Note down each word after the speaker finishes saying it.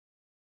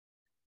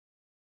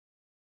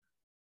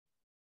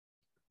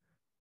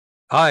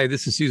Hi,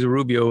 this is Cesar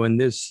Rubio, and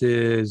this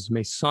is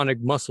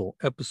Masonic Muscle,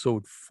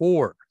 episode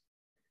 4.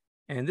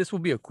 And this will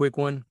be a quick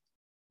one.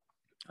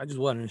 I just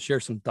wanted to share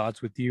some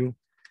thoughts with you.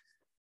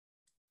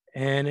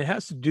 And it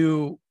has to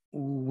do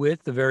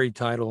with the very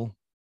title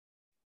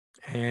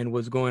and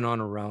what's going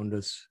on around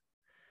us,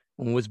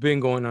 and what's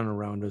been going on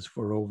around us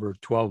for over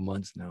 12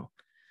 months now.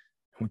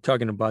 We're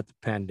talking about the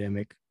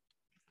pandemic.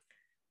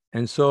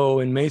 And so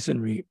in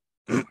Masonry,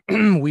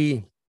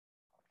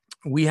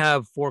 we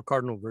have four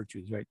cardinal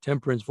virtues, right?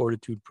 Temperance,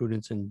 fortitude,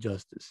 prudence, and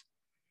justice.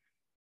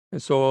 And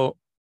so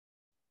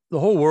the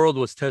whole world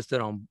was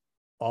tested on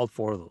all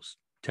four of those: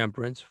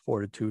 temperance,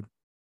 fortitude,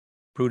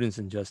 prudence,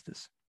 and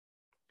justice.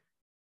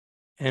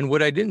 And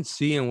what I didn't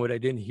see and what I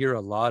didn't hear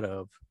a lot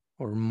of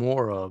or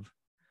more of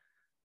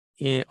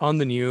on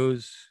the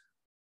news,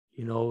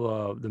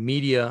 the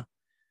media,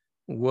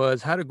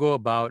 was how to go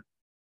about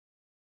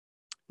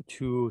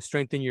to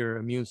strengthen your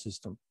immune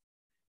system.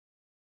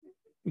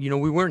 We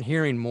weren't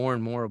hearing more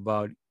and more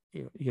about,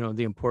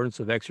 the importance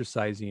of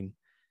exercising,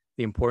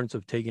 the importance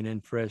of taking in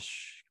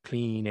fresh,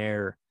 clean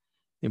air,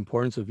 the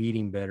importance of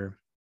eating better,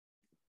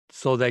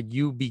 so that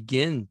you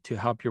begin to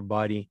help your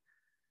body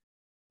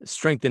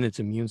strengthen its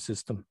immune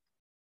system.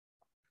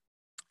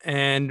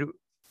 And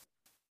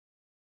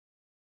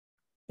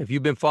if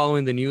you've been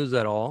following the news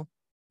at all,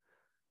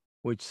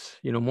 which,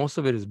 most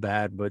of it is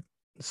bad, but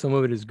some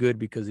of it is good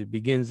because it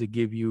begins to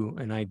give you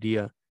an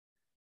idea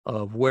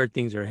of where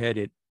things are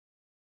headed.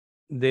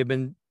 They've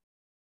been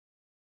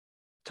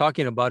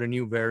talking about a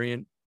new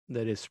variant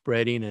that is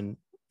spreading, and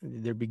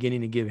they're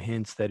beginning to give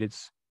hints that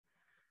it's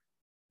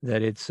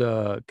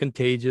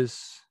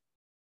contagious,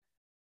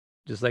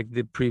 just like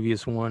the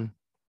previous one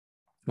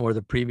or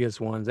the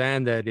previous ones,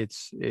 and that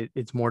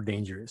it's more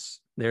dangerous.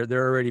 They're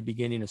already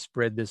beginning to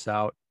spread this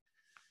out,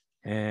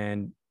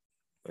 and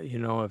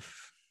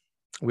if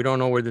we don't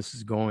know where this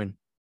is going,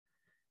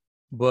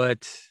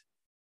 but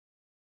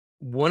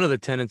one of the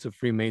tenets of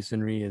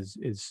Freemasonry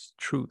is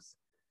truth,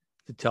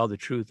 to tell the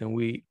truth, and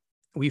we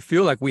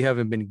feel like we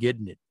haven't been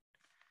getting it.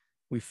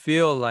 We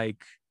feel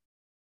like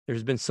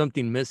there's been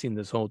something missing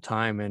this whole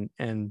time,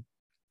 and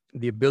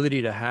the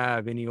ability to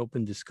have any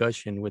open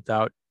discussion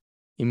without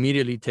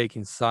immediately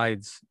taking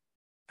sides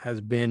has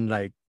been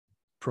like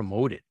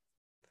promoted.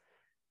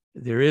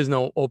 There is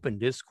no open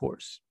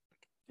discourse,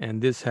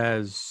 and this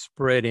has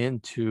spread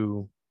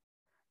into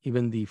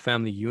even the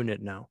family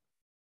unit now,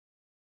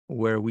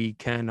 where we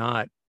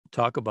cannot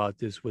talk about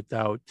this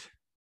without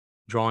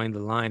drawing the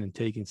line and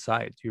taking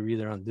sides. You're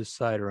either on this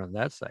side or on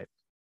that side.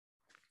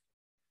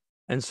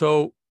 And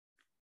so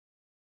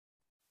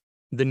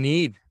the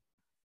need,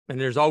 and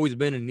there's always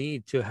been a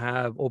need to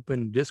have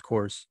open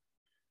discourse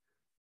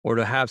or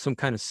to have some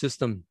kind of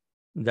system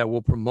that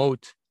will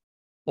promote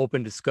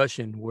open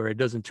discussion where it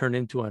doesn't turn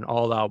into an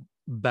all-out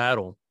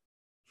battle,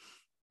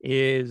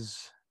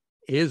 is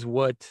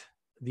what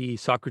the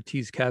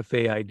Socrates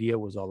Cafe idea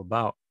was all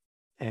about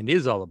and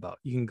is all about.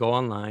 You can go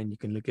online, you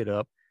can look it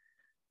up.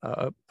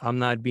 I'm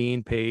not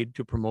being paid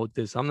to promote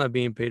this. I'm not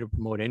being paid to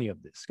promote any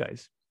of this,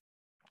 guys.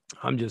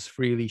 I'm just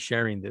freely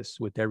sharing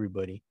this with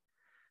everybody.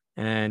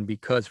 And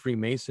because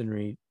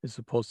Freemasonry is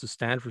supposed to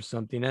stand for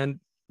something, and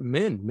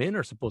men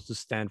are supposed to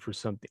stand for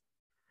something,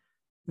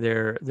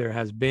 there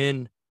has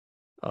been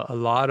a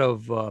lot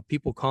of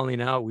people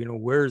calling out,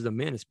 where's the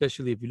men,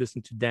 especially if you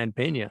listen to Dan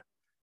Pena.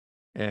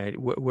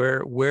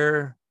 Where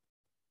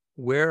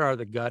are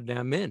the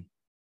goddamn men?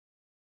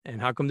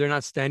 And how come they're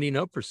not standing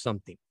up for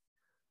something?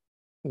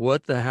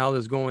 What the hell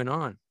is going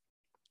on?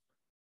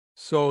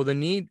 So the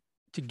need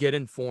to get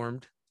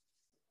informed,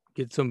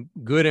 get some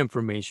good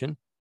information,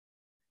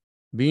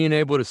 being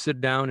able to sit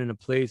down in a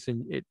place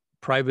and it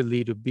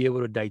privately to be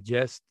able to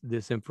digest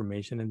this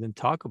information and then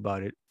talk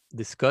about it,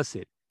 discuss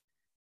it.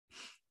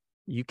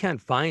 You can't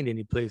find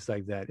any place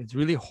like that. It's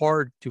really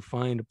hard to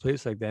find a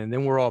place like that. And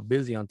then we're all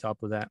busy on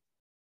top of that.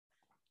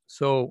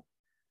 So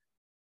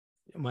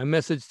my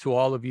message to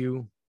all of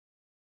you,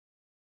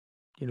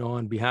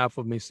 on behalf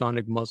of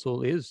Masonic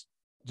Muscle, is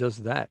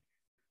just that: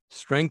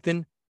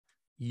 strengthen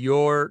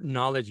your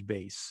knowledge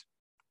base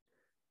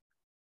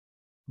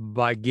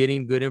by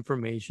getting good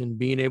information,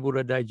 being able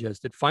to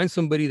digest it. Find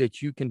somebody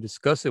that you can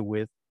discuss it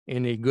with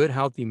in a good,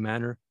 healthy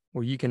manner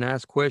where you can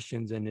ask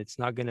questions, and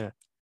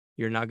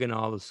you're not gonna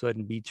all of a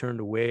sudden be turned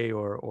away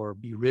or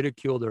be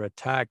ridiculed or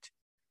attacked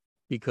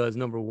because,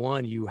 number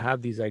one, you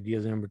have these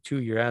ideas, and number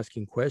two, you're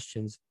asking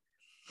questions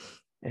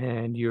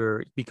and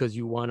because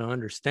you want to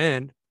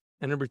understand.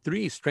 And number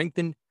three,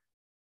 strengthen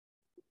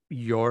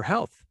your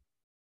health,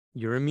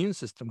 your immune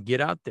system. Get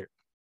out there,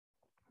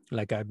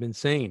 like I've been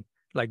saying,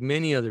 like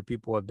many other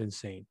people have been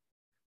saying,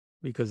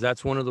 because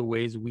that's one of the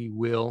ways we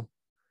will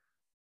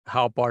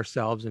help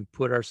ourselves and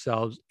put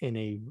ourselves in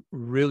a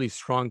really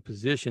strong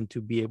position to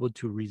be able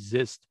to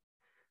resist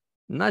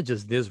not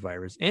just this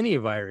virus, any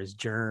virus,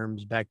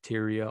 germs,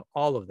 bacteria,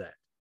 all of that.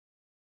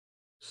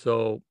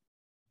 So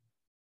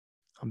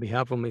on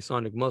behalf of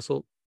Masonic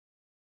Muscle,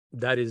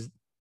 that is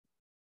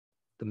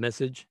the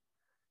message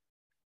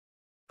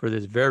for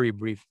this very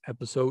brief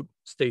episode.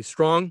 Stay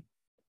strong,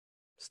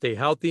 stay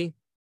healthy,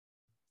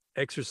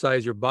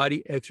 exercise your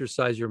body,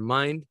 exercise your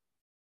mind,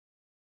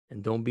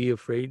 and don't be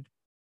afraid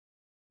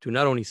to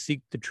not only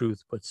seek the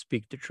truth, but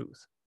speak the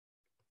truth.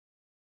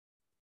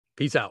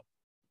 Peace out.